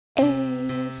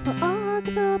is for ark,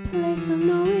 the place of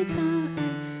no return.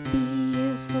 B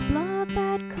is for blood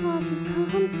that causes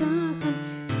concern.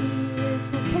 C is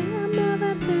for camera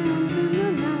that films in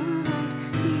the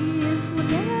night. D is for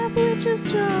death, which is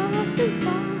just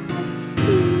inside.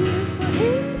 E is for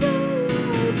in the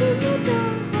light, in the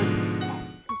dark.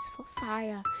 F is for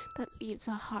fire that leaves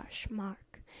a harsh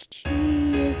mark. G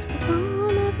is for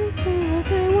gone, everything that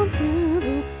they once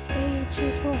knew. H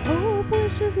is for hope,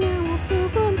 which is now also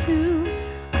gone too.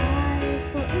 I is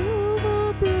for ill,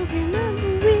 the broken and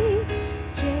the weak.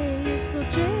 J is for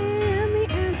Jay and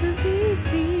the answers he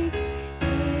seeks. K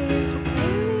is for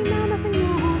plainly now nothing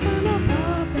more than a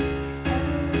puppet.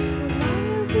 L is for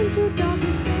liars, into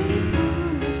darkness they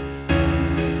plummet.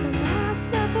 M is for mask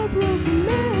that the broken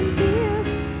man fears.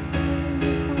 N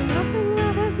is for nothing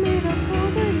that has made up for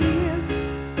the years.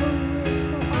 O is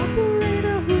for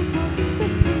operator who causes the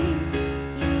pain.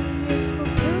 E is for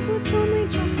pills which only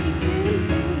just keep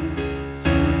insane.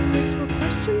 Q is for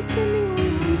questions spinning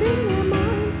around in their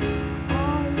minds.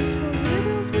 R is for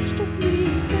riddles which just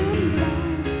leave them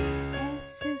blind.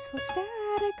 S is for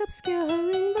static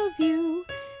obscuring the view.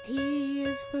 T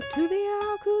is for to the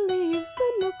ark who leaves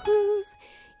them no clues.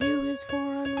 U is for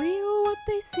unreal what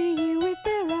they see with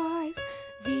their eyes.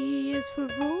 V is for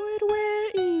void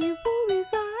where evil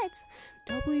resides.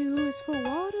 W is for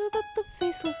water that the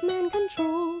faceless man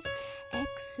controls.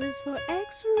 X is for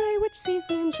X-ray which sees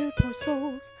the injured poor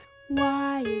souls.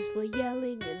 Y is for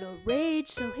yelling in a rage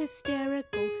so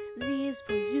hysterical. Z is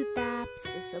for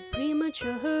zoothapsis, a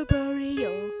premature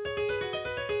burial.